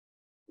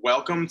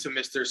Welcome to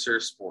Mr. Sir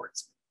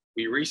Sports.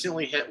 We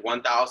recently hit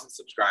 1,000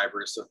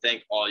 subscribers, so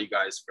thank all you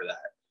guys for that.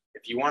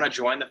 If you want to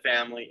join the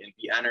family and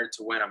be entered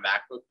to win a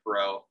MacBook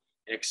Pro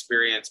and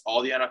experience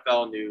all the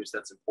NFL news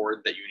that's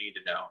important that you need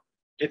to know,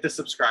 hit the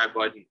subscribe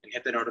button and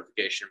hit the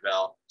notification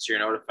bell so you're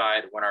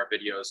notified when our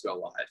videos go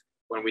live.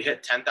 When we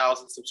hit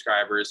 10,000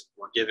 subscribers,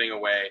 we're giving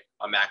away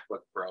a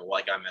MacBook Pro,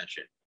 like I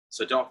mentioned.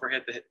 So don't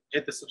forget to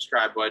hit the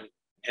subscribe button,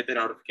 hit the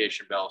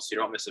notification bell so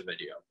you don't miss a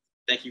video.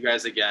 Thank you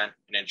guys again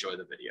and enjoy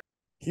the video.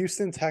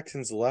 Houston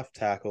Texans left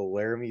tackle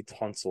Laremy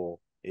Tunsil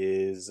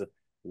is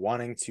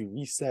wanting to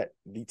reset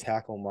the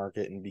tackle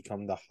market and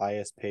become the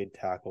highest paid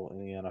tackle in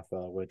the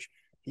NFL, which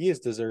he is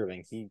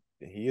deserving. He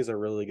is a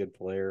really good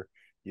player.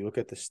 You look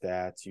at the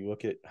stats, you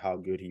look at how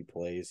good he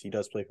plays. He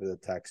does play for the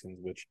Texans,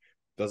 which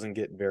doesn't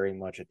get very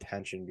much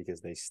attention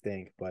because they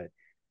stink, but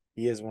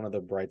he is one of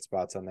the bright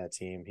spots on that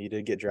team. He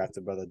did get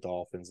drafted by the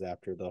Dolphins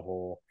after the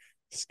whole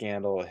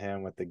scandal of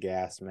him with the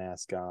gas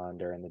mask on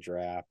during the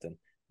draft, and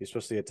he was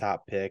supposed to be a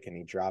top pick, and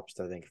he drops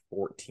to, I think,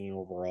 14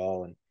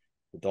 overall, and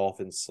the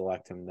Dolphins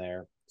select him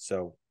there.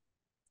 So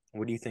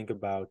what do you think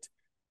about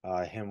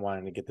him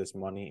wanting to get this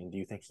money, and do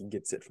you think he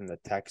gets it from the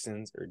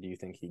Texans, or do you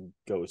think he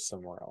goes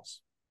somewhere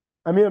else?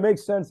 I mean, it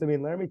makes sense. I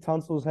mean, Laremy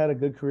Tunsil's had a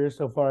good career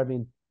so far. I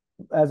mean,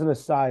 as an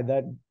aside,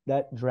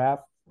 that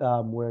draft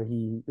where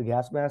the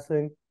gas mask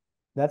thing,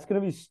 that's going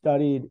to be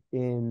studied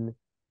in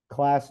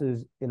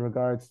classes in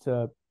regards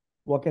to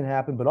what can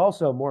happen, but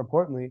also, more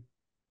importantly,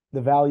 the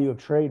value of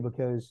trade,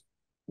 because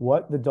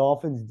what the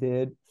Dolphins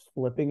did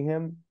flipping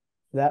him,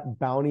 that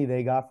bounty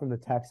they got from the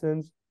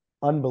Texans,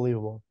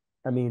 unbelievable.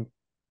 I mean,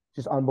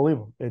 just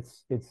unbelievable.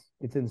 It's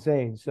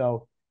insane.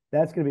 So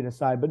that's going to be an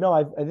aside. But no,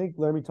 I think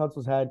Laremy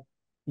Tunsil's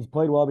he's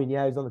played well. I mean,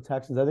 yeah, he's on the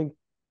Texans. I think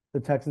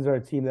the Texans are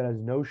a team that has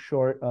no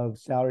short of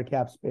salary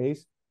cap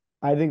space.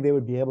 I think they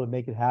would be able to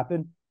make it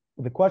happen.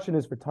 But the question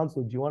is for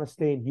Tunsil, do you want to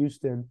stay in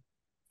Houston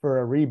for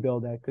a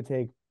rebuild that could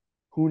take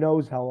who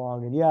knows how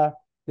long? And yeah,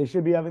 they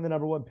should be having the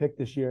number one pick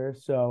this year.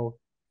 So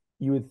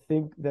you would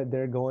think that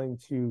they're going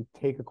to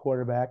take a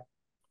quarterback,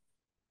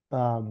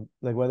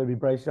 like whether it be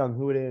Bryce Young,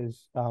 who it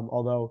is.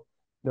 Although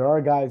there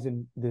are guys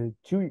in the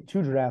two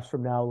drafts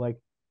from now, like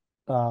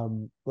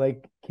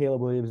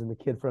Caleb Williams and the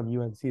kid from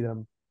UNC that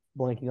I'm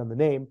blanking on the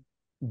name,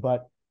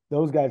 but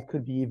those guys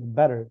could be even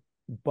better.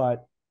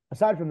 But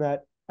aside from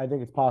that, I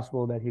think it's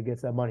possible that he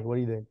gets that money. What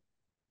do you think?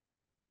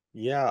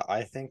 Yeah,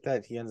 I think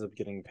that he ends up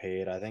getting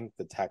paid. I think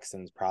the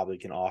Texans probably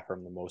can offer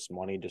him the most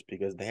money just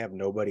because they have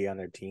nobody on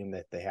their team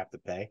that they have to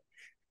pay.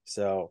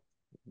 So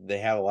they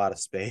have a lot of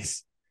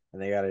space and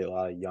they got a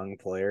lot of young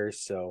players.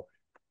 So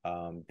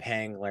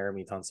paying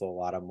Laremy Tunsil a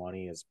lot of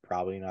money is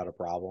probably not a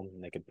problem,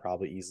 and they could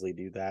probably easily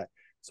do that.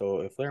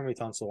 So if Laremy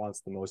Tunsil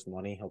wants the most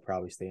money, he'll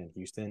probably stay in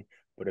Houston.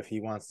 But if he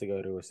wants to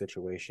go to a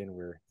situation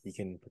where he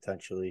can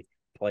potentially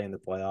play in the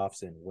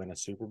playoffs and win a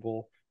Super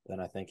Bowl, then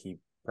I think he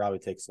probably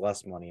takes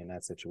less money in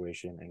that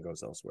situation and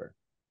goes elsewhere.